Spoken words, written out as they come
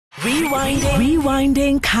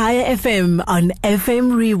Rewinding Kaya FM on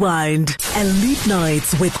FM Rewind. Elite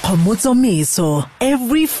Nights with Khomotso Miso.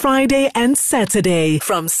 Every Friday and Saturday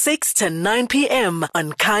from 6 to 9 p.m.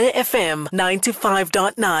 on Kaya FM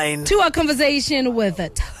 95.9. To our conversation with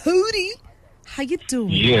Tody. How you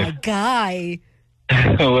doing, my guy?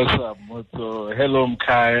 What's up, Moto? Hello,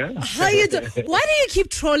 Mkaya. How you doing? Why do you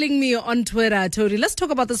keep trolling me on Twitter, Tody? Let's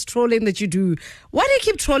talk about this trolling that you do. Why do you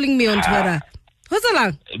keep trolling me on Twitter? What's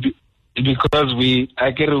along? Because we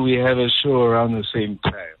have a show around the same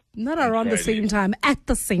time. Not around the same time, at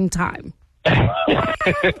the same time.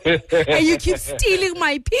 And you keep stealing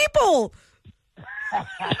my people.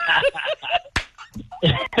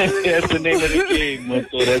 That's the name of the game,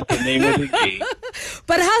 Moto. That's the name of the game.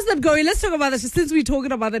 But how's that going? Let's talk about this. Since we're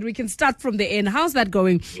talking about that, we can start from the end. How's that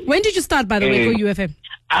going? When did you start, by the way, for UFM?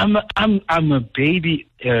 I'm a baby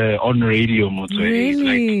on radio, Moto.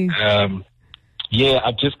 Really? Like, yeah,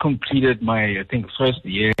 I've just completed my, I think, first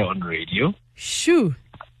year on radio. Shoo.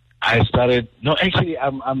 I started, no, actually,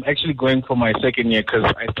 I'm actually going for my second year because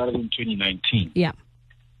I started in 2019. Yeah.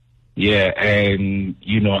 Yeah, and,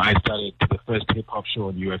 I started the first hip-hop show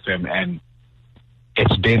on UFM, and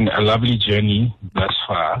it's been a lovely journey thus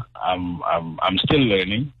far. I'm still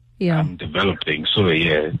learning. Yeah. I'm developing, so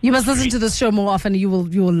yeah. You must listen to this show more often. You will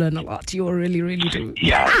learn a lot. You will really, really do.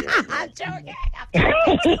 Yeah. I'm joking.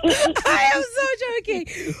 I am so joking.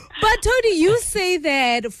 But Tody, you say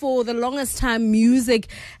that for the longest time, music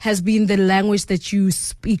has been the language that you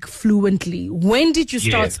speak fluently. When did you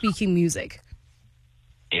start speaking music?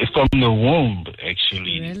 From the womb,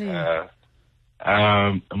 actually. Really?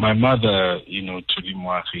 My mother,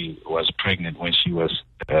 Towdeemac, was pregnant when she was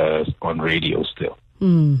on radio still.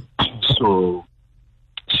 So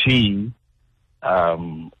she,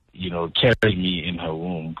 carried me in her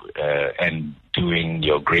womb and doing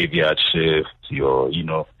your graveyard shift,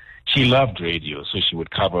 she loved radio, so she would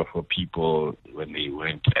cover for people when they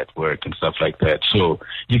went at work and stuff like that. So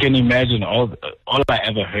you can imagine all I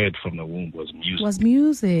ever heard from the womb was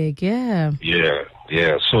music. Yeah.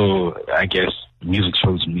 Yeah. So I guess music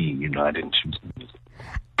chose me, I didn't choose music.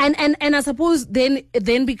 And I suppose then it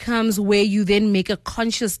then becomes where you then make a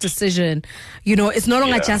conscious decision. It's no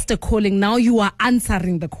longer just a calling. Now you are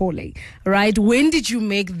answering the calling, right? When did you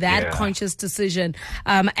make that conscious decision?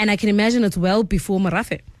 And I can imagine it's well before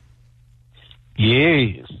Marafe.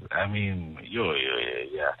 Yes. I mean,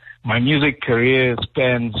 yeah. My music career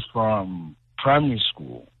spans from primary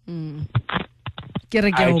school. I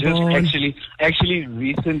just actually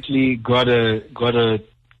recently got a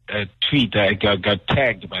tweet that I got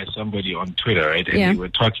tagged by somebody on Twitter, right? And they were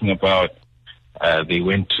talking about they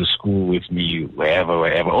went to school with me wherever.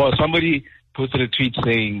 Or somebody posted a tweet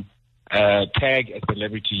saying, tag a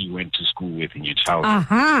celebrity you went to school with in your childhood.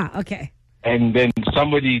 Okay. And then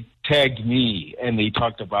somebody tagged me, and they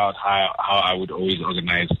talked about how I would always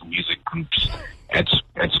organize music groups at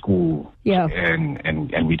school. Yeah.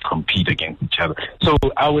 And we'd compete against each other. So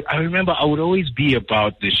I remember I would always be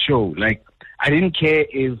about the show. Like, I didn't care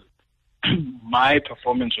if my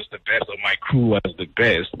performance was the best or my crew was the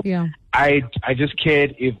best. Yeah. I just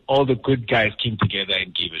cared if all the good guys came together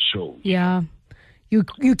and gave a show. Yeah. You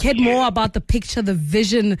cared more about the picture, the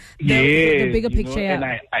vision, the bigger picture. And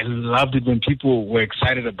I loved it when people were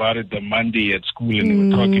excited about it the Monday at school and they were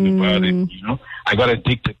talking about it, I got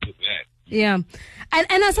addicted to that. Yeah. And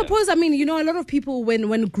I suppose, a lot of people,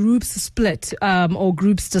 when groups split or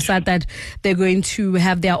groups decide that they're going to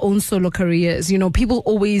have their own solo careers, people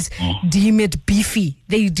always deem it beefy.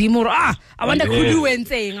 They deem it, I want a kudu and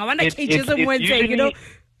saying, I want a cageism when saying,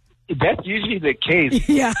 That's usually the case.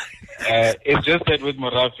 Yeah. It's just that with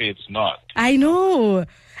Marafe, it's not. I know.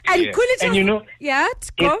 And go.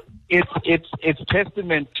 It's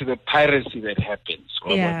testament to the piracy that happens.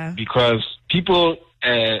 Yeah. Because people...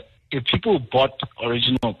 if people bought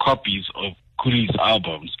original copies of Kuli's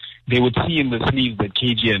albums, they would see in the sleeves that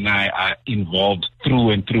KG and I are involved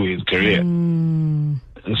through and through his career.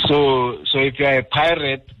 So if you're a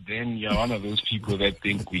pirate, then you're one of those people that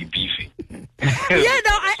think we beefy. And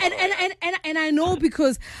I know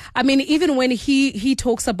because even when he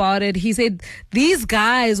talks about it, he said these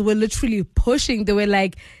guys were literally pushing. They were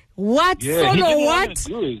like, "What solo? What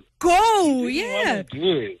go? Yeah."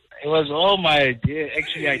 It was all my idea.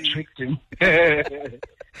 Actually, I tricked him.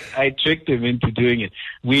 I tricked him into doing it.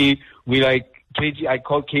 We like KG. I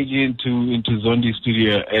called KG into Zondi's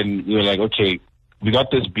studio, and we were like, okay, we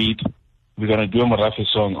got this beat. We're gonna do a Marafe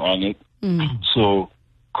song on it. So,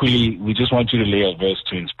 Kuli, we just want you to lay a verse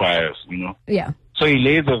to inspire us. Yeah. So he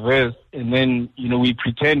lays a verse, and then we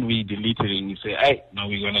pretend we delete it, and we say, "Hey, no,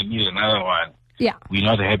 we're gonna need another one." Yeah. We're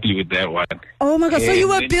not happy with that one. Oh my God! So you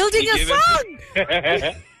were building a song.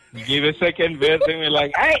 We gave a second verse and we're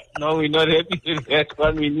like, hey, no, we're not happy with that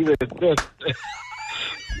one. We need a third.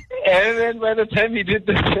 And then by the time he did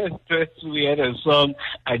the first verse, we had a song.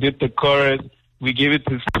 I did the chorus. We gave it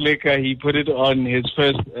to Slicker. He put it on his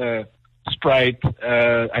first Sprite.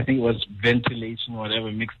 I think it was Ventilation,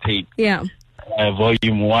 whatever mixtape. Yeah.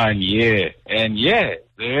 Volume 1, yeah. And yeah,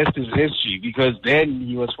 the rest is history, because then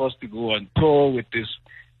he was forced to go on tour with this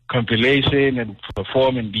compilation and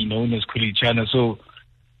perform and be known as Kulichana. So,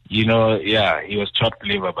 you know, yeah, he was chopped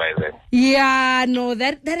liver by then. Yeah, no,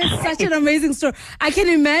 that is such an amazing story. I can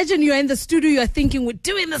imagine you're in the studio, you're thinking, we're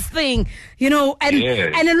doing this thing, you know, and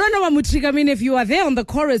I mean, if you are there on the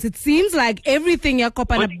chorus, it seems like everything you're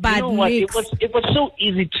copying a bad mix. It was so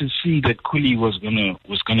easy to see that Kuli was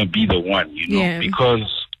gonna be the one, you know,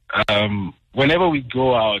 because whenever we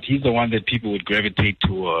go out, he's the one that people would gravitate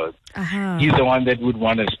towards. He's the one that would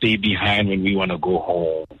want to stay behind when we want to go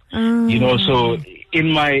home. You know, so in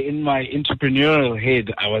my entrepreneurial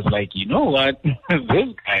head, I was like, you know what, this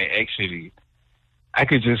guy actually, I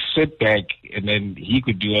could just sit back and then he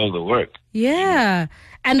could do all the work. Yeah.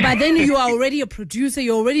 And by then you are already a producer,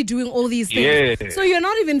 you're already doing all these things. Yeah. So you're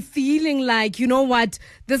not even feeling like, you know what,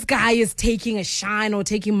 this guy is taking a shine or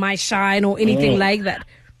taking my shine or anything like that.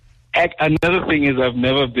 Another thing is, I've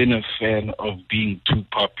never been a fan of being too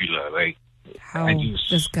popular. Like, how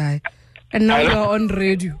this guy, and now you're on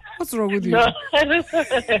radio. What's wrong with you? No.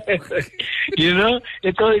 You know,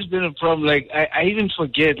 it's always been a problem. Like, I even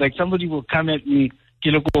forget. Like, somebody will come at me,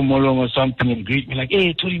 Kiloko Molong or something, and greet me like,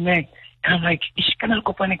 "Hey, Towdeemac," and I'm like,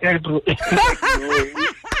 bro. And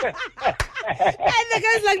the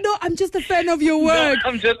guy's like, "No, I'm just a fan of your work.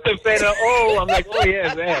 No, I'm just a fan of." I'm like, "Oh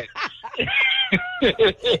yeah, that."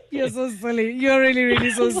 You're so silly. You're really,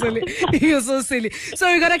 really so silly. You're so silly. So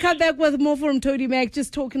we're going to come back with more from Towdeemac,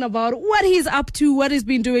 just talking about what he's up to, what he's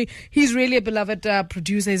been doing. He's really a beloved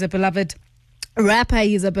producer. He's a beloved rapper.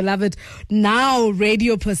 He's a beloved now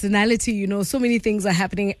radio personality. You know, so many things are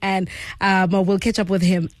happening, and we'll catch up with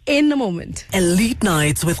him in a moment. Elite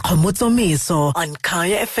Nights with Towdeemac on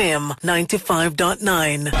Kaya FM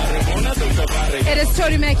 95.9. It is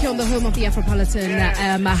Towdeemac here on the home of the Afropolitan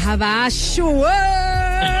Mahavashua.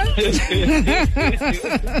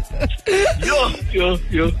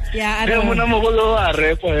 Yo. Yeah, I know.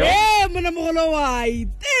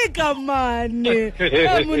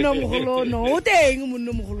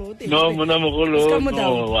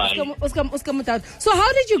 So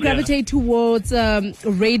how did you gravitate towards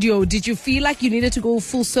radio? Did you feel like you needed to go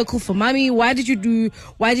full circle for mommy? Why did you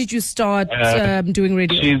start doing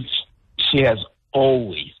radio? She has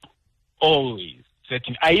always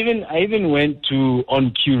setting. I even went to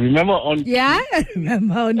On Cue. Remember On Cue? Yeah, I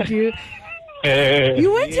remember On Cue.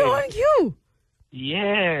 You went to On Cue?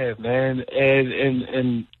 Yeah, man.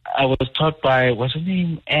 And I was taught by, what's her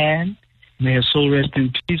name? Anne. May her soul rest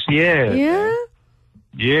in peace. Yeah. Yeah?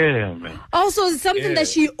 Yeah, man. Also, it's something that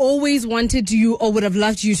she always wanted you or would have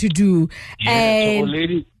loved you to do. Yeah, and so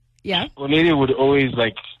old lady would always,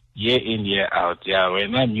 like, year in, year out. Yeah,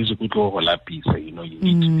 when that music would go whole piece, you know, you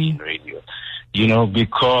need to be in radio. You know,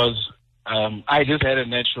 because I just had a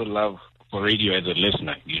natural love for radio as a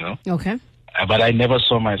listener, you know. Okay. But I never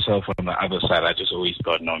saw myself on the other side. I just always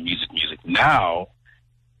thought, no, music. Now,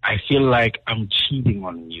 I feel like I'm cheating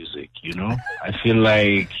on music, you know. I feel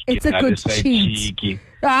like it's a good cheat.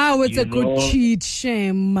 It's a good cheat,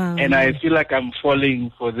 shame, man. And I feel like I'm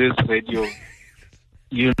falling for this radio.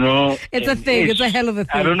 You know, it's a thing. It's a hell of a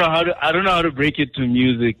thing. I don't know how to break it to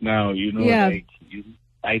music now. You know,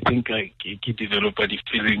 I think I can develop the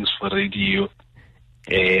feelings for radio,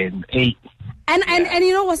 and you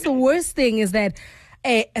know what's the worst thing is that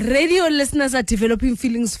radio listeners are developing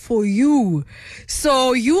feelings for you.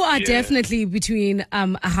 So you are definitely between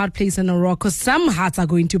a hard place and a rock, because some hearts are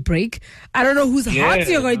going to break. I don't know whose hearts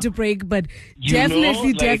you're going to break, but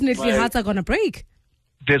definitely hearts are going to break.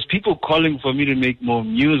 There's people calling for me to make more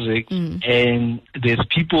music, and there's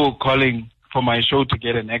people calling for my show to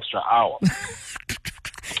get an extra hour.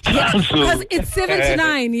 Because it's 7 to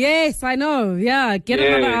 9. Yes, I know. Yeah, get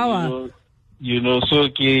another hour. You know, so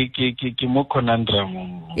more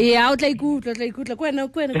conundrum. Yeah, I would like good. But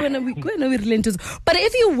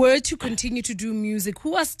if you were to continue to do music,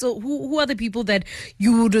 who are the people that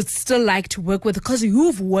you would still like to work with? Because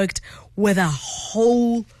you've worked with a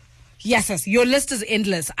whole. Yes, your list is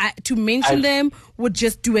endless. To mention them would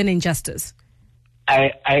just do an injustice.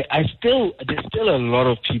 There's still a lot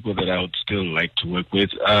of people that I would still like to work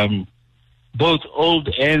with, both old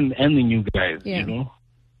and the new guys. You know,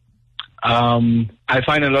 I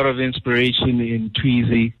find a lot of inspiration in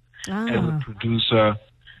Tweezy. as a producer.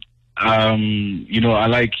 I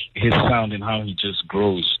like his sound and how he just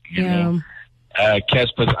grows, you know.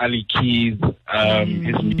 Casper's Ali Keys,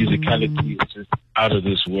 his musicality is just out of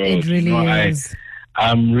this world. It really is.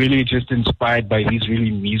 I'm really just inspired by these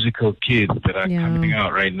really musical kids that are coming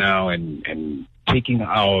out right now and taking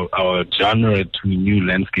our genre to new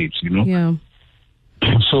landscapes, you know. Yeah.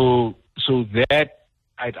 So that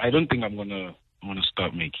I don't think I'm gonna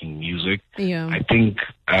stop making music. Yeah. I think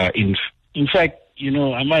in fact, you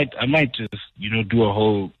know, I might just, you know, do a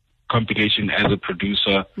whole compilation as a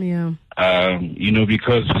producer. Yeah. You know,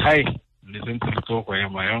 because listen to the talk where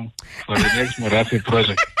my own for the next Morafe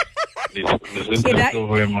project.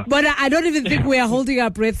 But I don't even think we are holding our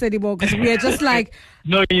breaths anymore because we are just like,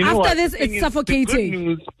 no, you know after what? this, it's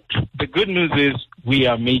suffocating. The good news is we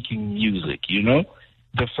are making music, you know?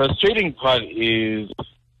 The frustrating part is,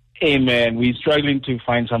 hey man, we're struggling to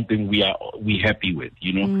find something we happy with,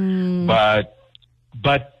 you know?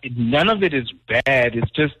 But none of it is bad.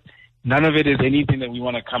 It's just none of it is anything that we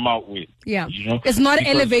want to come out with. Yeah. You know? It's not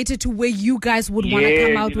elevated to where you guys would want to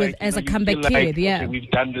come out with as a comeback kid. Like, yeah. Okay, we've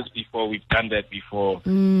done this before. We've done that before.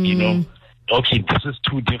 You know, okay, this is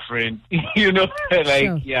too different. You know, like,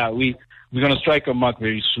 sure. Yeah, we're going to strike a mark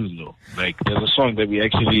very soon, though. Like, there's a song that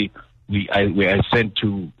I sent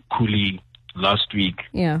to Kuli last week.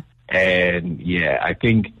 Yeah. And yeah, I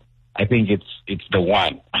think it's the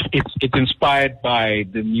one. It's inspired by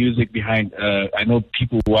the music behind. I know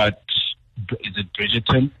people watch. Is it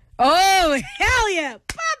Bridgerton? Oh hell yeah,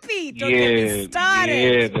 puppy! Don't get me started.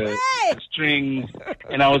 Yeah, the strings.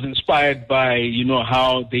 And I was inspired by, you know,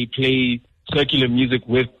 how they play circular music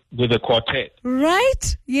with a quartet.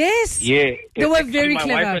 Right? Yes. Yeah. They were very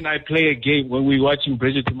clever. My wife and I play a game when we're watching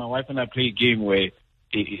Bridgerton. My wife and I play a game where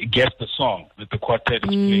guess the song that the quartet is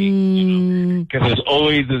playing, you know, because there's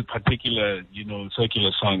always a particular, you know,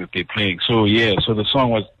 circular song that they're playing. So yeah, so the song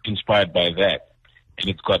was inspired by that, and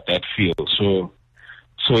it's got that feel. So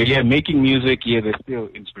yeah, making music, yeah, there's still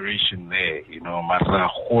inspiration there, you know.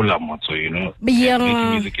 You know,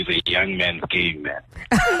 making music is a young man's game, man.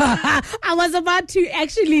 I was about to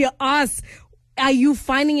actually ask. Are you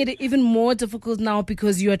finding it even more difficult now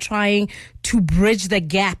because you are trying to bridge the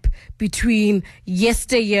gap between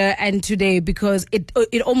yesteryear and today? Because it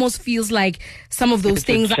almost feels like some of those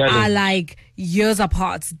things are like years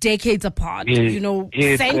apart, decades apart, you know,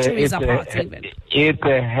 centuries apart even. It's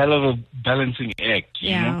a hell of a balancing act,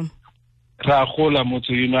 you know.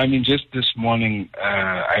 You know, I mean, just this morning,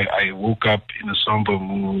 I woke up in a somber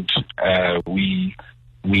mood.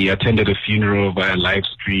 We attended a funeral via live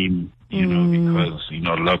stream. You know, because, you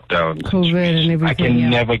know, lockdown, COVID and everything. I can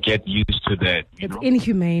never get used to that. It's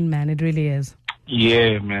inhumane, man. It really is.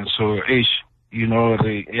 Yeah, man. So, you know,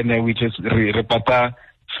 and then we just repata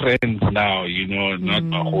friends now, you know, not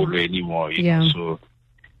Maholo anymore, you know. So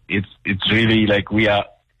it's really like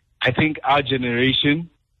I think our generation,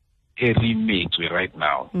 remakes right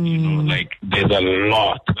now, you know, like there's a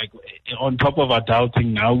lot. Like on top of adulting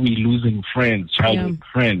now, we're losing friends, childhood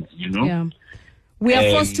friends, you know. Yeah. We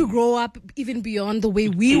are forced to grow up even beyond the way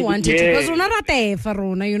we wanted to. Because we're not at the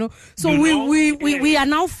you know. So we are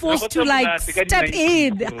now forced to like step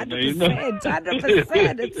in.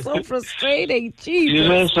 100%. It's so frustrating. Jesus. You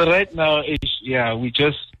know, so right now, it's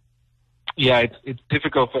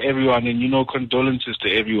difficult for everyone, and you know, condolences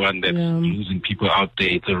to everyone that's losing people out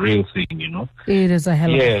there. It's a real thing, you know. It is a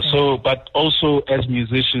hell of a thing. So, but also as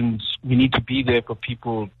musicians, we need to be there for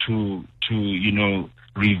people to you know,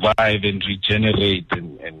 revive and regenerate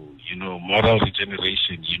and you know, moral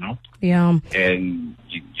regeneration, you know. Yeah. And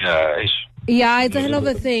yeah, it's a hell of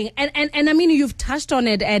a thing. And I mean, you've touched on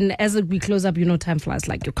it, and as we close up, you know, time flies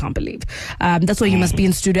like you can't believe. That's why you must be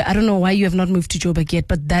in studio. I don't know why you have not moved to Joburg yet,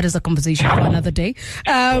 but that is a conversation for another day.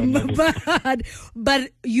 But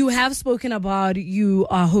you have spoken about you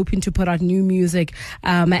are hoping to put out new music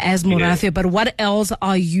as Morafe, but what else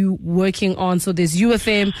are you working on? So there's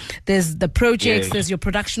UFM, there's the projects, there's your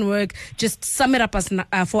production work. Just sum it up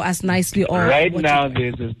for us nicely. Right now,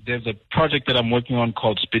 there's a project that I'm working on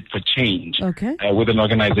called Spit for Change. Okay. With an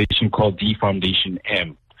organization called D Foundation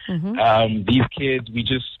M. These kids, we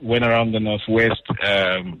just went around the Northwest,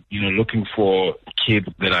 you know, looking for kids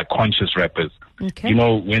that are conscious rappers. Okay. You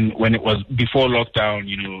know, when it was before lockdown,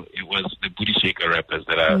 you know, it was the booty shaker rappers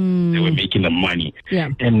that they were making the money.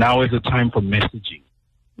 Yeah. And now is the time for messaging.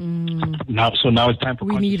 Now it's time for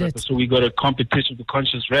conscious rappers. So we got a competition for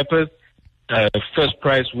conscious rappers. First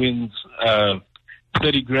prize wins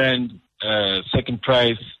 30 grand. Second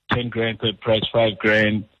prize 10 grand. Third prize 5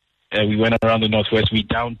 grand. We went around the Northwest. We're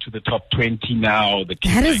down to the top 20 now.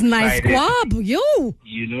 That is nice, squab, yo.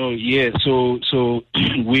 You know, yeah. So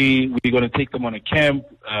we're gonna take them on a camp.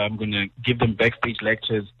 I'm gonna give them backstage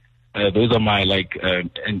lectures. Those are my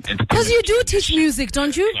because you do teach music,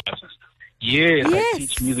 don't you? Classes. Yes, I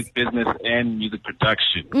teach music business and music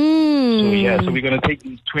production. So we're going to take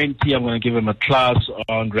these 20. I'm going to give them a class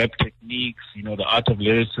on rap techniques, you know, the art of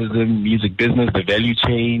lyricism, music business, the value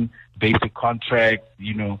chain, basic contract,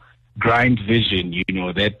 you know, grind vision, you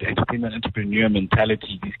know, that entertainment entrepreneur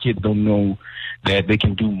mentality. These kids don't know that they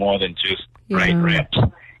can do more than just write raps.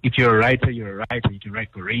 If you're a writer, you're a writer. You can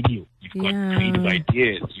write for radio. You've got creative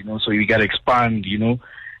ideas, you know, so you got to expand, you know.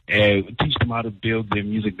 Teach them how to build their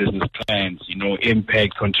music business plans, you know,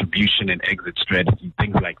 impact, contribution, and exit strategy,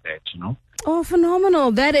 things like that, you know. Oh,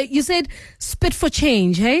 phenomenal. That you said spit for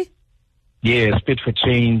change, hey? Yeah, spit for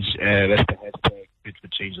change. That's the hashtag. Spit for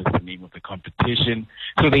change is the name of the competition.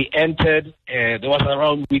 So they entered.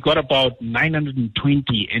 We got about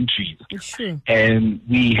 920 entries. Sure. And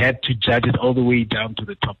we had to judge it all the way down to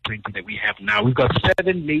the top 20 that we have now. We've got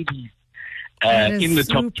 7 ladies in the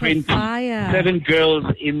top 20, fire. 7 girls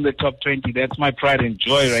in the top 20. That's my pride and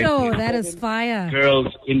joy right there. That is fire.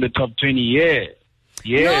 Girls in the top 20, yeah.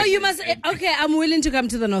 No, you must. Okay, I'm willing to come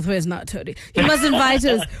to the Northwest now, Tody. You must invite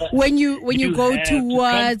us when you go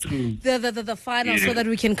towards the final so that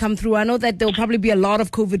we can come through. I know that there will probably be a lot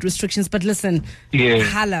of COVID restrictions, but listen,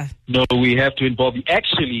 holla. No, we have to involve you.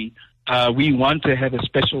 Actually, we want to have a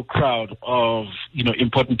special crowd of, you know,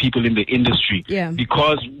 important people in the industry. Yeah.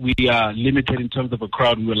 Because we are limited in terms of a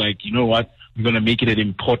crowd, we were like, you know what, we're going to make it an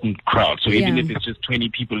important crowd. So even if it's just 20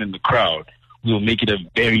 people in the crowd, we'll make it a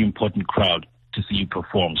very important crowd to see you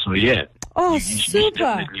perform. So yeah. Oh,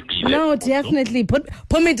 super. No, definitely. Put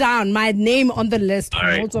me down. My name on the list. All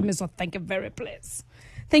right. Also, Mr. Thank you very please.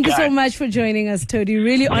 Thank you so much for joining us, Tody.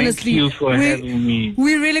 Really, honestly, thank you for having me.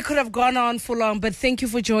 We really could have gone on for long, but thank you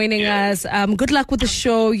for joining us. Good luck with the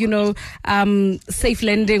show. You know, safe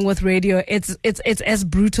landing with radio. It's as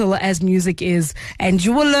brutal as music is, and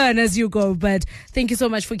you will learn as you go. But thank you so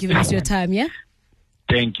much for giving us your time. Yeah.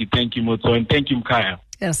 Thank you, Motso, and thank you, Mkaya.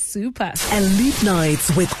 Yeah, super. Elite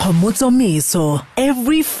Nights with Khomotso Miso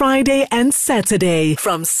every Friday and Saturday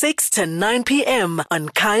from 6 to 9 p.m. on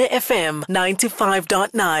Kaya FM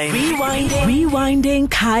 95.9.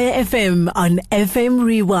 Rewinding Kaya FM on FM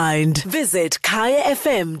Rewind. Visit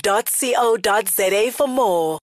kayafm.co.za for more.